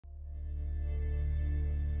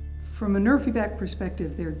From a neurofeedback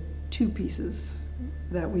perspective, there are two pieces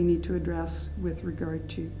that we need to address with regard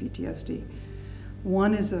to PTSD.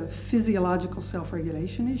 One is a physiological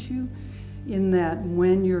self-regulation issue, in that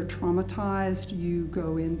when you're traumatized, you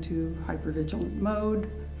go into hypervigilant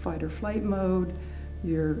mode, fight or flight mode,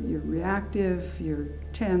 you're reactive, you're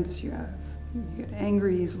tense, you get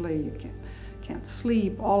angry easily, you can't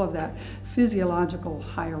sleep, all of that physiological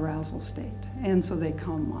high arousal state. And so they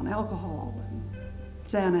come on alcohol and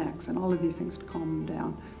Xanax and all of these things to calm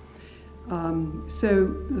them down. So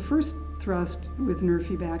the first thrust with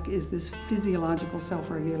neurofeedback is this physiological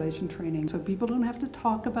self-regulation training. So people don't have to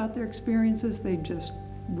talk about their experiences, they just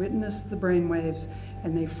witness the brain waves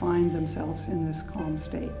and they find themselves in this calm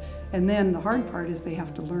state. And then the hard part is they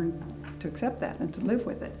have to learn to accept that and to live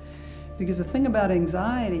with it. Because the thing about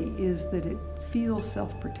anxiety is that it feels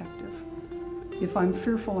self-protective. If I'm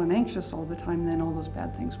fearful and anxious all the time, then all those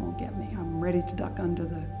bad things won't get me. I'm ready to duck under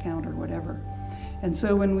the counter, whatever. And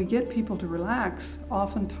so when we get people to relax,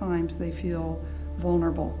 oftentimes they feel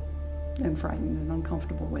vulnerable and frightened and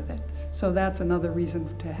uncomfortable with it. So that's another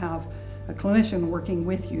reason to have a clinician working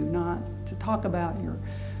with you, not to talk about your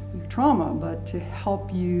trauma, but to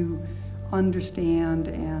help you understand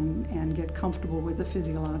and get comfortable with the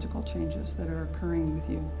physiological changes that are occurring with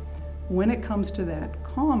you. When it comes to that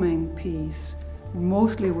calming piece,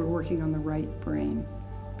 mostly we're working on the right brain,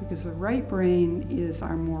 because the right brain is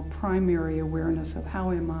our more primary awareness of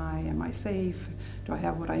how am I safe, do I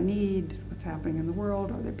have what I need, what's happening in the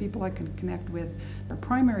world, are there people I can connect with. Our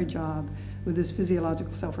primary job with this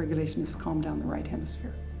physiological self-regulation is to calm down the right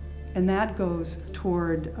hemisphere. And that goes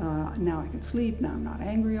toward, now I can sleep, now I'm not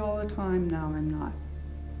angry all the time, now I'm not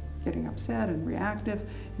getting upset and reactive.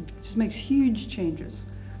 It just makes huge changes.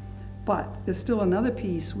 But there's still another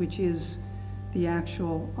piece, which is the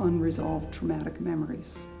actual unresolved traumatic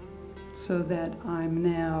memories. So that I'm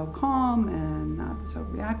now calm and not so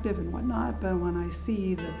reactive and whatnot, but when I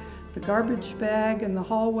see the garbage bag in the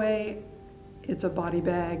hallway, it's a body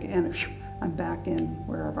bag, and I'm back in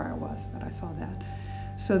wherever I was that I saw that.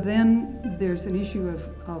 So then there's an issue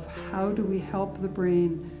of how do we help the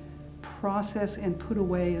brain process and put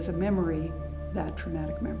away as a memory that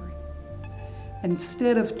traumatic memory.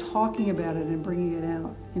 Instead of talking about it and bringing it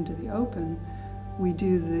out into the open, we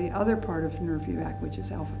do the other part of neurofeedback, which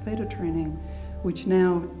is alpha-theta training, which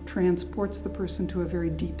now transports the person to a very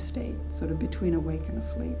deep state, sort of between awake and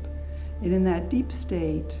asleep. And in that deep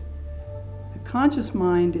state, the conscious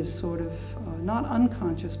mind is sort of not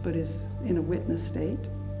unconscious, but is in a witness state.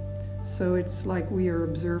 So it's like we are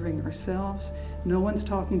observing ourselves. No one's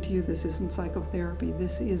talking to you. This isn't psychotherapy.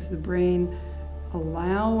 This is the brain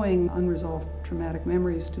allowing unresolved traumatic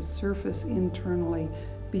memories to surface internally,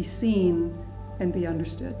 be seen, and be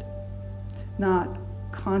understood. Not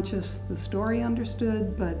conscious, the story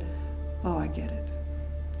understood, but, oh, I get it.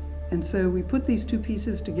 And so we put these two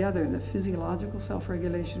pieces together, the physiological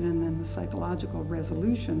self-regulation and then the psychological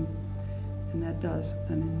resolution, and that does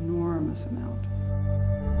an enormous amount.